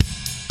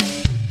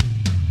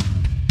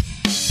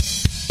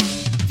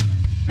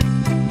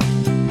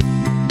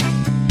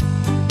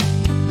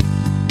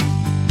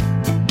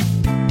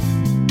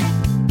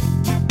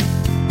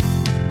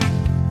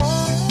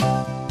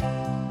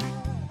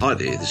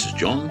there, this is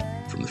John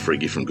from the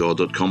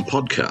freegiftfromgod.com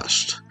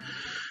podcast.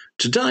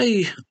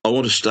 Today, I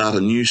want to start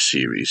a new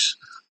series.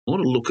 I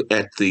want to look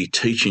at the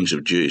teachings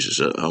of Jesus.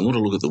 I want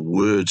to look at the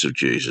words of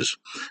Jesus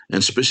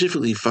and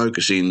specifically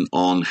focus in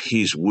on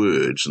his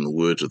words and the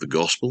words of the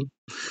gospel.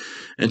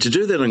 And to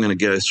do that, I'm going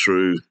to go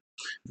through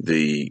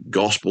the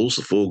Gospels,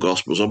 the four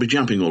Gospels. I'll be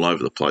jumping all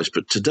over the place,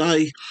 but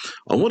today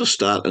I want to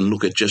start and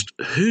look at just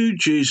who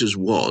Jesus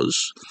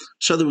was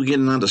so that we get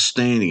an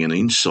understanding and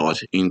insight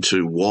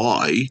into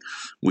why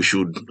we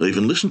should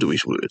even listen to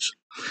his words.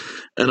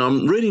 And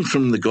I'm reading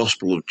from the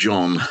Gospel of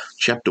John,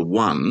 chapter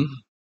 1,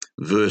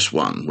 verse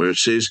 1, where it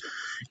says,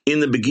 "In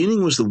the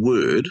beginning was the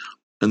Word,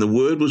 and the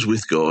Word was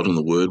with God, and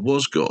the Word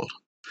was God.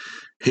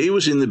 He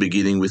was in the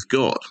beginning with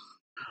God.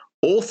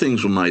 All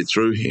things were made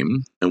through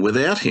him, and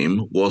without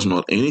him was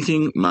not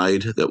anything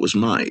made that was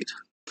made."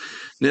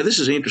 Now, this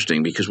is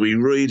interesting because we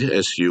read,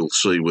 as you'll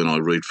see when I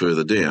read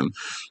further down,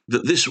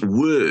 that this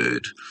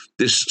Word,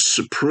 this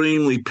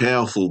supremely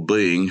powerful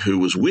being who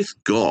was with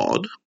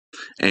God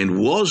and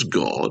was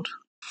God,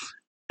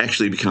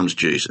 actually becomes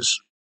Jesus.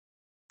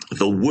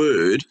 The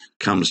Word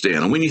comes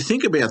down. And when you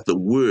think about the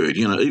Word,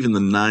 even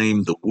the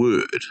name, the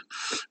Word,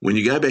 when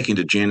you go back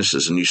into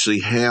Genesis and you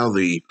see how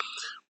the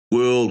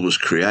world was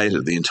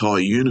created, the entire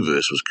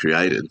universe was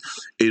created,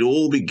 it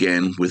all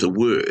began with a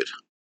word.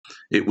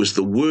 It was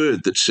the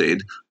word that said,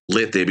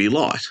 "Let there be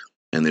light,"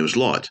 and there was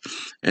light.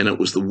 And it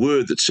was the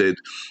word that said,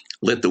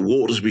 "Let the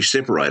waters be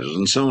separated,"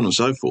 and so on and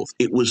so forth.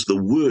 It was the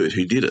word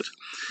who did it.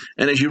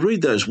 And as you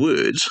read those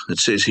words, it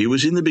says, "He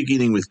was in the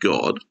beginning with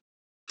God.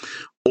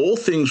 All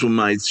things were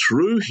made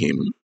through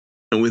him,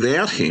 and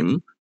without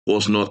him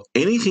was not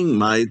anything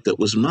made that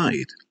was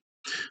made."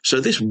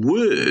 So this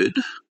word,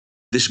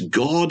 this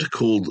God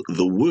called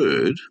the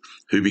Word,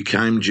 who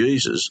became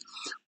Jesus,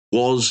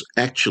 was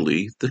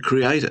actually the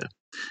creator.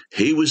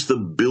 He was the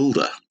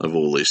builder of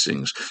all these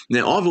things.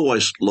 Now, I've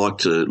always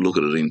liked to look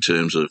at it in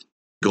terms of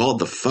God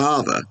the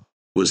Father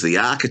was the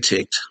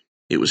architect.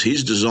 It was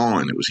his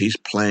design. It was his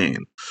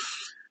plan.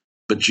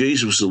 But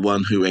Jesus was the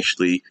one who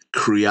actually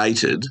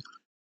created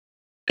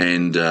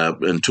and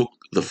took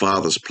the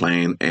Father's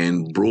plan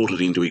and brought it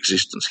into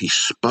existence. He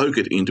spoke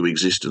it into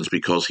existence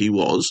because he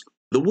was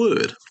the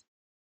Word.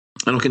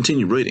 And I'll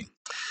continue reading.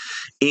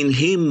 "In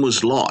him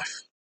was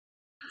life."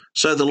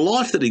 So the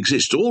life that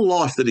exists, all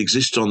life that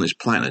exists on this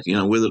planet,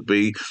 whether it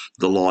be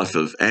the life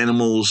of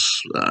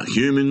animals,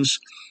 humans,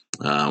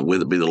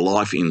 whether it be the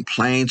life in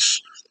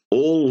plants,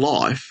 all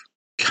life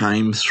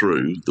came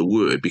through the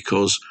Word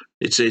because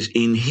it says,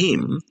 "In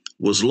him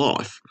was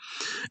life,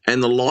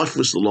 and the life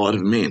was the light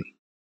of men.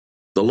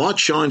 The light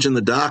shines in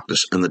the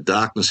darkness, and the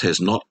darkness has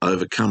not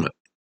overcome it."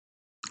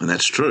 And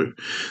that's true.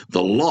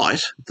 The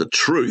light, the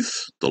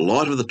truth, the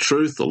light of the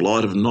truth, the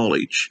light of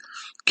knowledge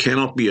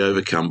cannot be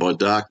overcome by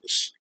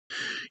darkness.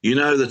 You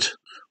know that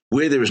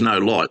where there is no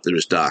light, there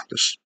is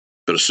darkness.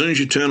 But as soon as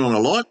you turn on a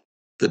light,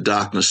 the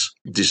darkness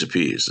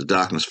disappears. The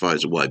darkness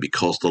fades away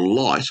because the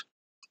light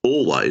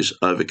always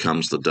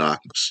overcomes the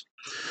darkness.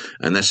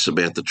 And that's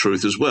about the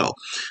truth as well.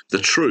 The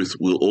truth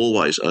will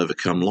always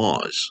overcome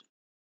lies.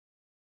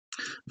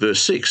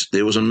 Verse 6,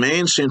 "There was a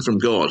man sent from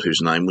God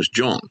whose name was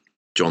John."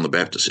 John the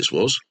Baptist, this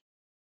was.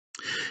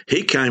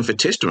 "He came for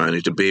testimony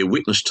to bear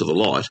witness to the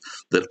light,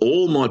 that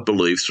all might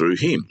believe through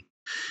him.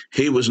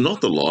 He was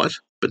not the light,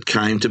 but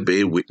came to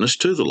bear witness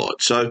to the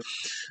light." So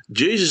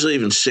Jesus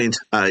even sent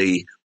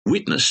a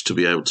witness to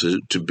be able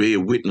to bear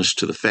witness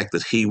to the fact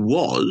that he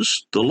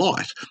was the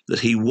light,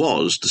 that he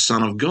was the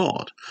Son of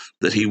God,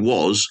 that he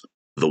was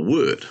the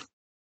Word.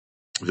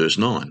 Verse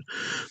 9,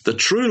 "The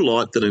true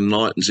light that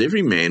enlightens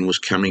every man was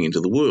coming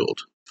into the world.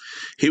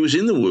 He was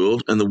in the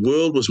world, and the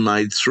world was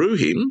made through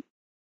him,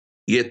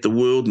 yet the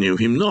world knew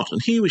him not."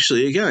 And here we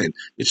see again,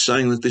 it's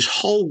saying that this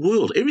whole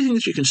world, everything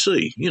that you can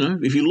see,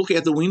 if you look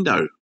out the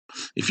window,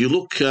 if you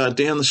look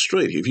down the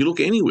street, if you look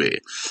anywhere,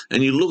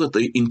 and you look at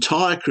the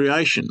entire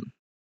creation,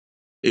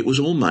 it was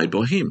all made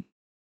by him.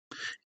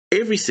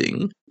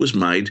 Everything was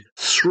made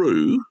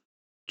through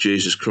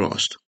Jesus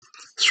Christ,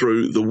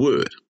 through the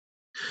Word.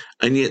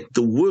 And yet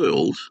the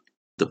world,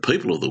 the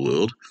people of the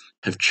world,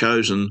 have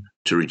chosen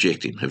to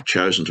reject him, have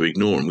chosen to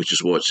ignore him, which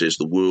is why it says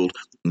the world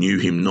knew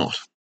him not.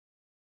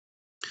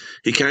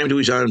 "He came to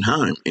his own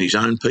home, and his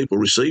own people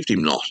received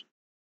him not."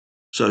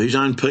 So his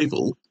own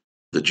people,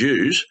 the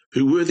Jews,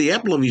 who were the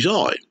apple of his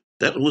eye,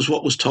 that was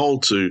what was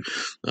told to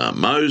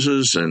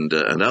Moses and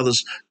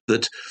others,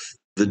 that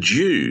the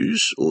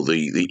Jews, or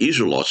the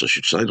Israelites, I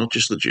should say, not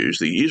just the Jews,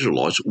 the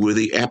Israelites were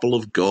the apple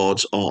of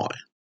God's eye.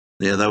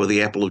 Now, they were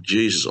the apple of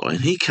Jesus' eye,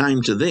 and he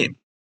came to them.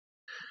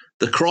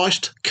 The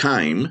Christ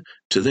came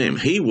to them.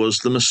 He was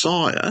the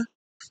Messiah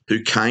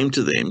who came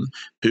to them,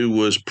 who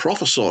was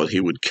prophesied he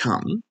would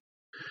come,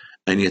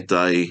 and yet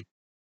they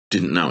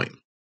didn't know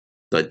him.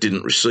 They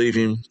didn't receive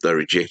him. They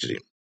rejected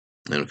him.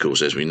 And, of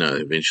course, as we know,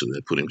 eventually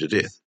they put him to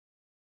death.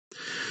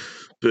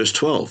 Verse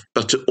 12,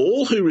 "But to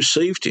all who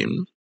received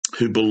him,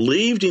 who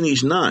believed in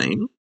his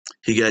name,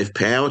 He gave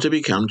power to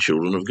become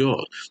children of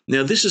God.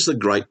 Now, this is the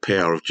great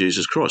power of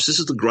Jesus Christ. This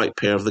is the great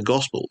power of the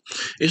gospel.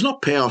 It's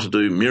not power to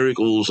do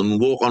miracles and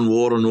walk on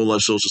water and all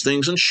those sorts of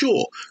things. And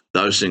sure,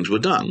 those things were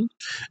done.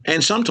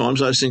 And sometimes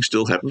those things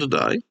still happen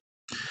today.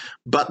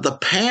 But the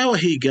power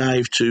he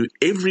gave to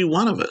every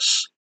one of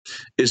us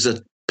is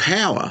the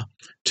power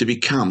to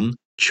become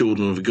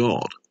children of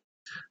God.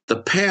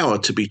 The power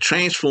to be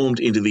transformed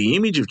into the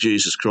image of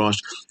Jesus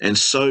Christ and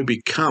so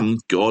become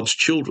God's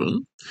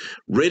children,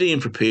 ready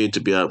and prepared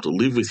to be able to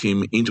live with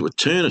him into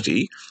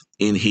eternity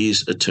in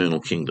his eternal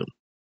kingdom.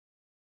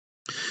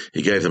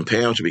 He gave them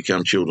power to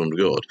become children of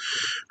God,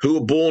 who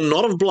were born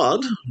not of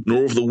blood,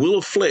 nor of the will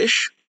of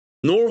flesh,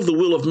 nor of the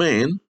will of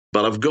man,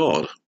 but of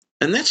God.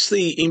 And that's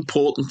the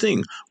important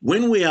thing.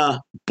 When we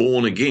are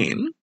born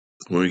again,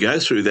 when we go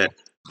through that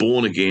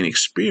born again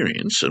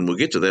experience, and we'll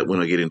get to that when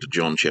I get into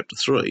John chapter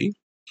 3,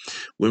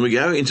 when we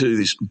go into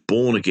this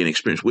born again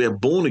experience, we are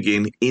born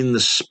again in the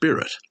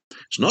Spirit.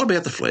 It's not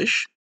about the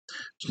flesh.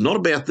 It's not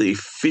about the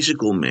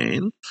physical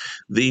man.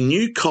 The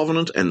new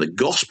covenant and the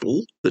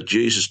gospel that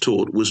Jesus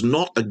taught was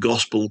not a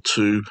gospel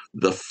to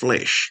the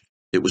flesh.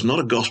 It was not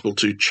a gospel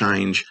to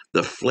change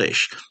the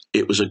flesh.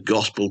 It was a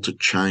gospel to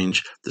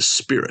change the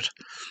spirit,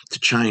 to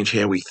change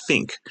how we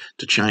think,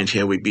 to change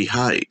how we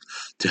behave,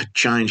 to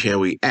change how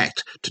we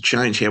act, to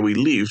change how we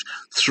live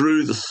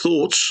through the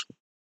thoughts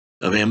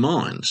of our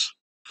minds,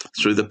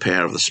 through the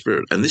power of the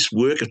Spirit. And this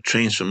work of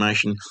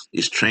transformation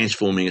is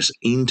transforming us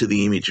into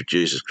the image of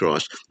Jesus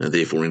Christ and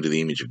therefore into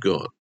the image of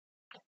God.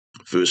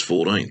 Verse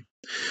 14,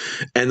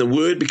 and the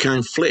Word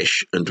became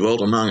flesh and dwelt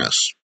among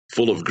us,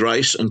 full of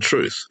grace and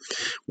truth.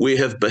 We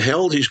have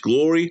beheld his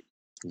glory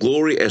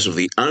as of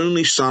the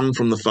only Son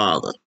from the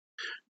Father.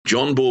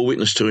 John bore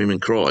witness to him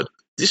and cried,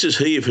 this is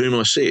he of whom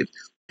I said,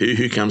 he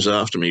who comes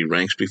after me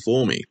ranks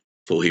before me,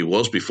 for he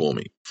was before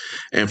me.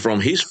 And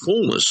from his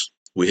fullness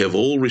we have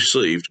all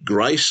received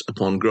grace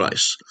upon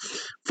grace.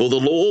 For the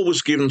law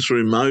was given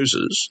through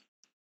Moses,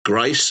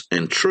 grace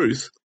and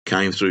truth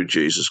came through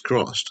Jesus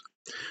Christ.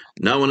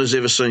 No one has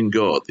ever seen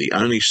God, the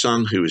only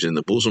Son who is in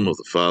the bosom of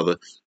the Father,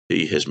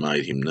 he has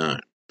made him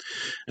known.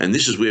 And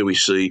this is where we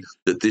see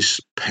that this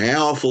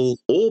powerful,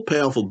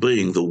 all-powerful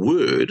being, the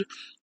Word,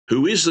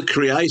 who is the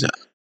Creator,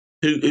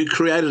 who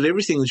created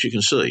everything that you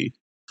can see,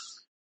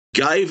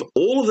 gave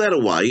all of that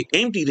away,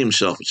 emptied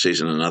himself, it says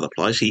in another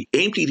place. He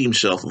emptied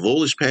himself of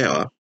all his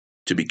power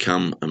to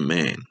become a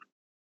man,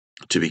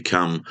 to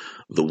become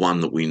the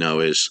one that we know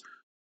as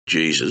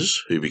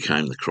Jesus, who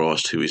became the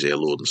Christ, who is our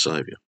Lord and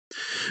Saviour.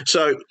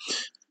 So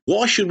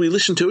why should we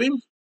listen to him?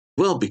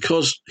 Well,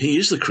 because he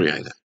is the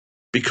Creator,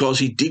 because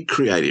he did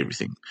create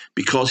everything,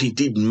 because he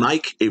did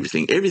make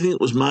everything. Everything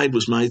that was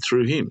made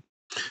through him.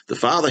 The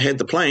Father had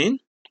the plan,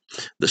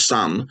 the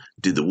Son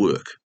did the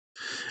work.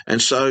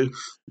 And so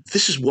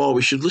this is why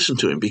we should listen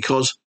to him,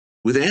 because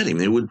without him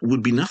there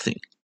would be nothing.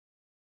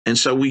 And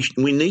so we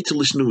need to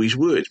listen to his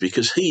words,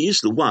 because he is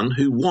the one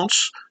who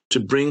wants to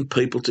bring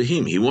people to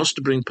him. He wants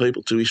to bring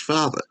people to his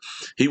Father.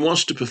 He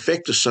wants to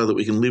perfect us so that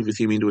we can live with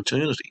him into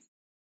eternity.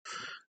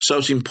 So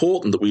it's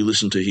important that we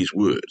listen to his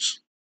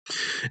words.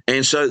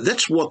 And so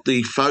that's what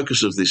the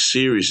focus of this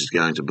series is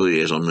going to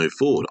be as I move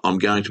forward. I'm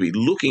going to be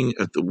looking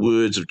at the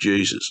words of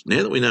Jesus.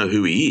 Now that we know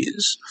who he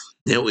is,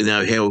 now that we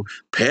know how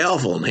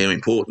powerful and how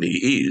important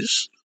he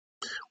is,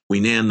 we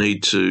now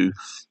need to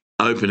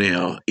open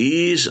our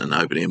ears and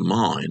open our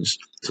minds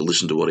to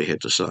listen to what he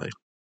had to say.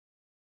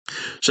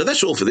 So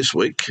that's all for this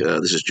week.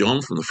 This is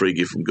John from the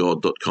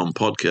freegiftfromgod.com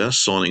podcast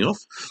signing off.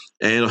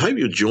 And I hope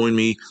you'll join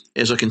me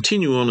as I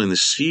continue on in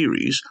this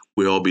series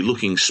where I'll be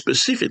looking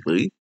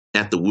specifically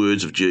at the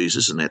words of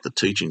Jesus and at the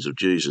teachings of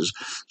Jesus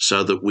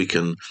so that we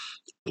can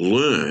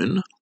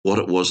learn what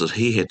it was that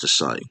he had to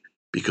say,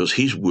 because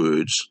his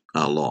words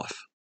are life.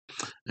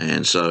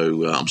 And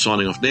so I'm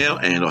signing off now,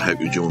 and I hope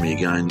you join me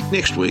again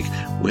next week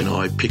when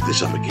I pick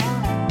this up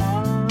again.